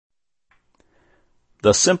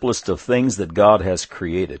The simplest of things that God has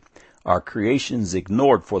created are creations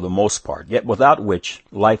ignored for the most part, yet without which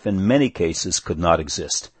life in many cases could not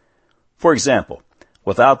exist. For example,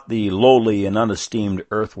 without the lowly and unesteemed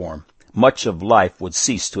earthworm, much of life would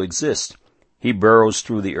cease to exist. He burrows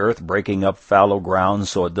through the earth, breaking up fallow ground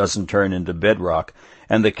so it doesn't turn into bedrock,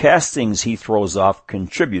 and the castings he throws off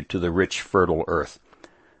contribute to the rich, fertile earth.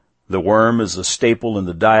 The worm is a staple in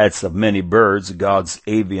the diets of many birds, God's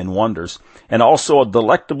avian wonders, and also a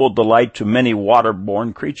delectable delight to many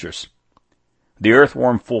water-borne creatures. The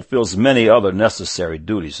earthworm fulfills many other necessary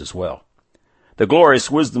duties as well. The glorious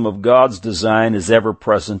wisdom of God's design is ever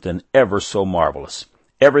present and ever so marvelous,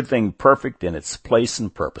 everything perfect in its place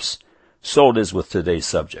and purpose. So it is with today's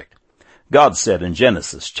subject. God said in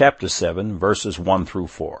Genesis chapter 7, verses 1 through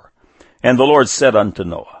 4, "And the Lord said unto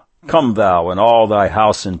Noah, Come thou and all thy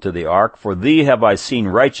house into the ark, for thee have I seen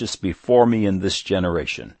righteous before me in this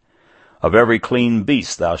generation. Of every clean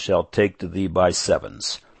beast thou shalt take to thee by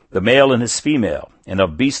sevens, the male and his female, and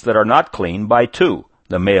of beasts that are not clean by two,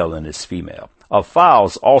 the male and his female. Of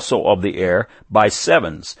fowls also of the air by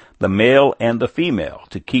sevens, the male and the female,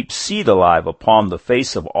 to keep seed alive upon the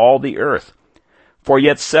face of all the earth. For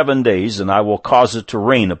yet 7 days, and I will cause it to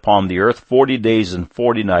rain upon the earth 40 days and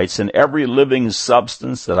 40 nights, and every living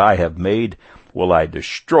substance that I have made will I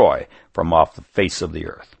destroy from off the face of the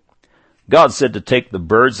earth." God said to take the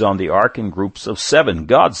birds on the ark in groups of 7.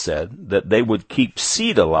 God said that they would keep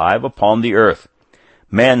seed alive upon the earth.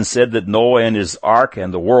 Man said that Noah and his ark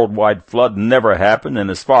and the worldwide flood never happened,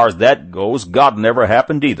 and as far as that goes, God never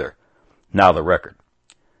happened either. Now the record.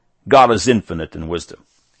 God is infinite in wisdom.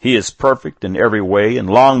 He is perfect in every way, and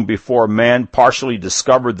long before man partially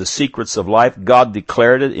discovered the secrets of life, God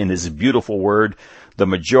declared it in His beautiful word, the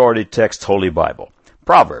majority text Holy Bible.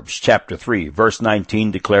 Proverbs chapter 3, verse 19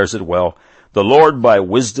 declares it well, "The Lord by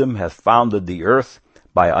wisdom hath founded the earth,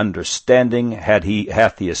 by understanding hath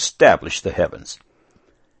he established the heavens."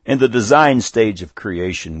 In the design stage of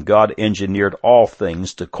creation, God engineered all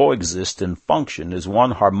things to coexist and function as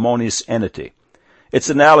one harmonious entity. It's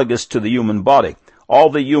analogous to the human body. All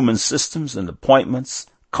the human systems and appointments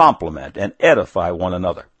complement and edify one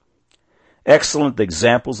another. Excellent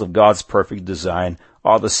examples of God's perfect design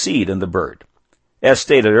are the seed and the bird. As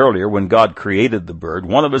stated earlier, when God created the bird,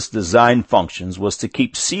 one of its design functions was to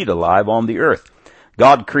keep seed alive on the earth.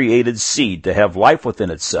 God created seed to have life within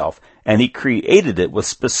itself, and He created it with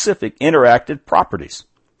specific interactive properties.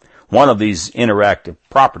 One of these interactive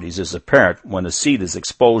properties is apparent when a seed is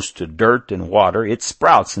exposed to dirt and water. It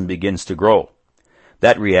sprouts and begins to grow.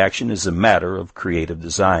 That reaction is a matter of creative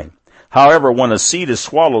design. However, when a seed is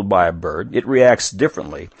swallowed by a bird, it reacts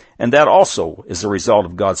differently, and that also is a result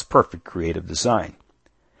of God's perfect creative design.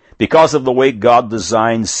 Because of the way God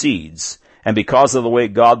designed seeds, and because of the way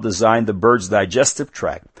God designed the bird's digestive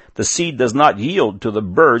tract, the seed does not yield to the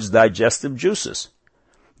bird's digestive juices.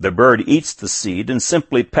 The bird eats the seed and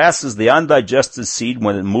simply passes the undigested seed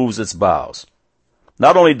when it moves its boughs.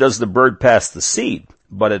 Not only does the bird pass the seed,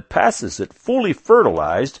 but it passes it fully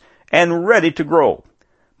fertilized and ready to grow.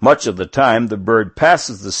 Much of the time, the bird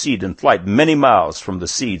passes the seed in flight many miles from the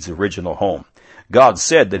seed's original home. God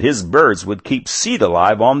said that His birds would keep seed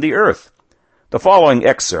alive on the earth. The following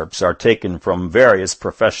excerpts are taken from various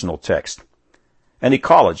professional texts. An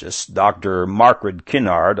ecologist, Dr. Margaret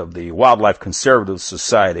Kinnard of the Wildlife Conservative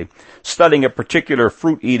Society, studying a particular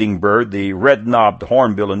fruit-eating bird, the red-knobbed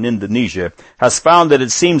hornbill in Indonesia, has found that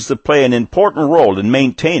it seems to play an important role in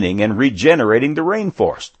maintaining and regenerating the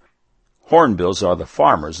rainforest. Hornbills are the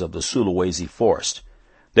farmers of the Sulawesi forest.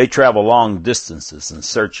 They travel long distances in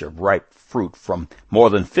search of ripe fruit from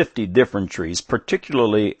more than 50 different trees,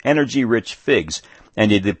 particularly energy-rich figs, and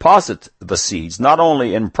they deposit the seeds not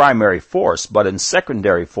only in primary forest, but in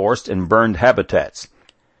secondary forest and burned habitats.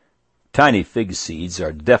 Tiny fig seeds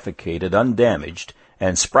are defecated undamaged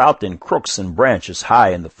and sprout in crooks and branches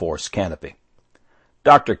high in the forest canopy.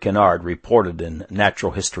 Dr. Kinnard reported in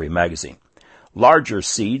Natural History magazine, "Larger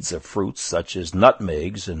seeds of fruits such as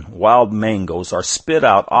nutmegs and wild mangoes are spit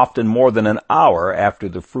out often more than an hour after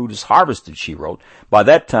the fruit is harvested," she wrote. "By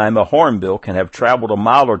that time, a hornbill can have traveled a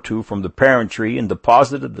mile or two from the parent tree and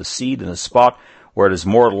deposited the seed in a spot where it is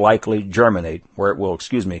more likely germinate, where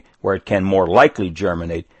it can more likely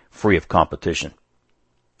germinate free of competition."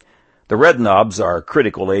 The red knobs are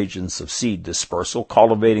critical agents of seed dispersal,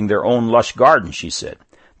 cultivating their own lush garden, she said.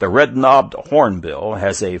 The red-knobbed hornbill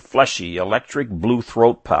has a fleshy electric blue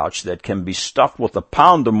throat pouch that can be stuffed with a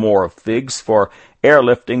pound or more of figs for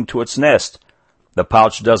airlifting to its nest. The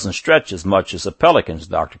pouch doesn't stretch as much as a pelican's,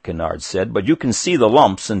 Dr. Kinnard said, but you can see the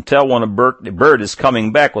lumps and tell when a bird is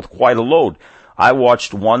coming back with quite a load. I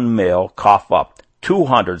watched one male cough up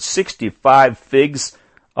 265 figs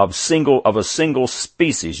of a single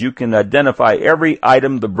species. You can identify every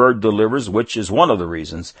item the bird delivers, which is one of the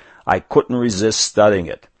reasons I couldn't resist studying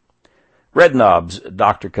it. Red knobs,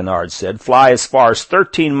 Dr. Kennard said, fly as far as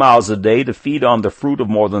 13 miles a day to feed on the fruit of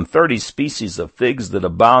more than 30 species of figs that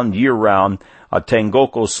abound year-round on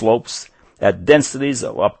Tengoko slopes at densities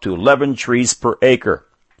of up to 11 trees per acre.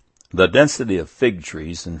 The density of fig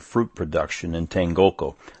trees and fruit production in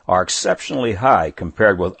Tengoko are exceptionally high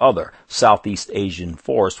compared with other Southeast Asian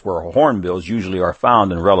forests where hornbills usually are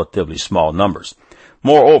found in relatively small numbers.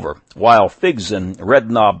 Moreover, while figs and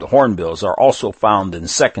red-knobbed hornbills are also found in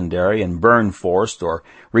secondary and burned forest or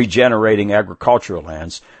regenerating agricultural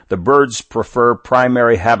lands, the birds prefer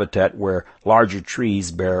primary habitat where larger trees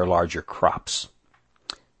bear larger crops.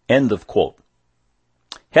 End of quote.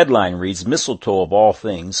 Headline reads, Mistletoe of all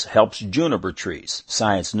things helps juniper trees.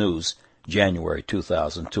 Science News, January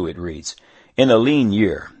 2002. It reads, in a lean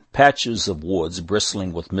year, patches of woods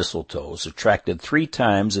bristling with mistletoes attracted 3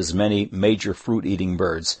 times as many major fruit-eating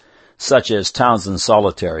birds, such as Townsend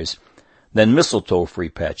solitaries, than mistletoe-free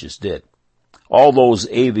patches did. All those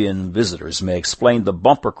avian visitors may explain the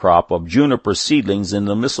bumper crop of juniper seedlings in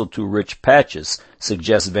the mistletoe-rich patches,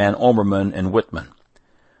 suggest Van Omerman and Whitman.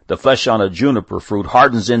 The flesh on a juniper fruit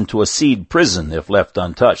hardens into a seed prison if left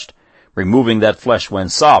untouched. Removing that flesh when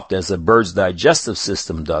soft, as a bird's digestive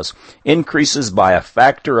system does, increases by a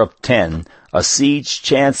factor of 10 a seed's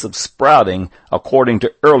chance of sprouting according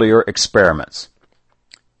to earlier experiments.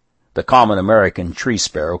 The common American tree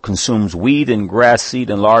sparrow consumes weed and grass seed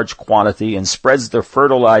in large quantity and spreads the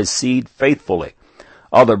fertilized seed faithfully.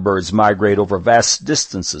 Other birds migrate over vast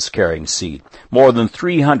distances carrying seed. More than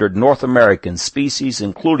 300 North American species,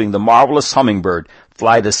 including the marvelous hummingbird,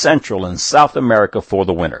 fly to Central and South America for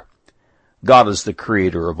the winter. God is the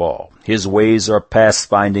creator of all. His ways are past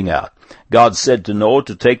finding out. God said to Noah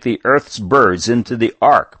to take the earth's birds into the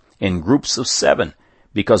ark in groups of 7,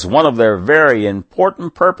 because one of their very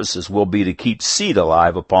important purposes will be to keep seed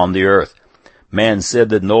alive upon the earth. Man said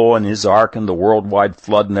that Noah and his ark and the worldwide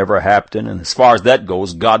flood never happened, and as far as that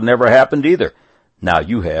goes, God never happened either. Now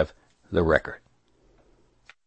you have the record.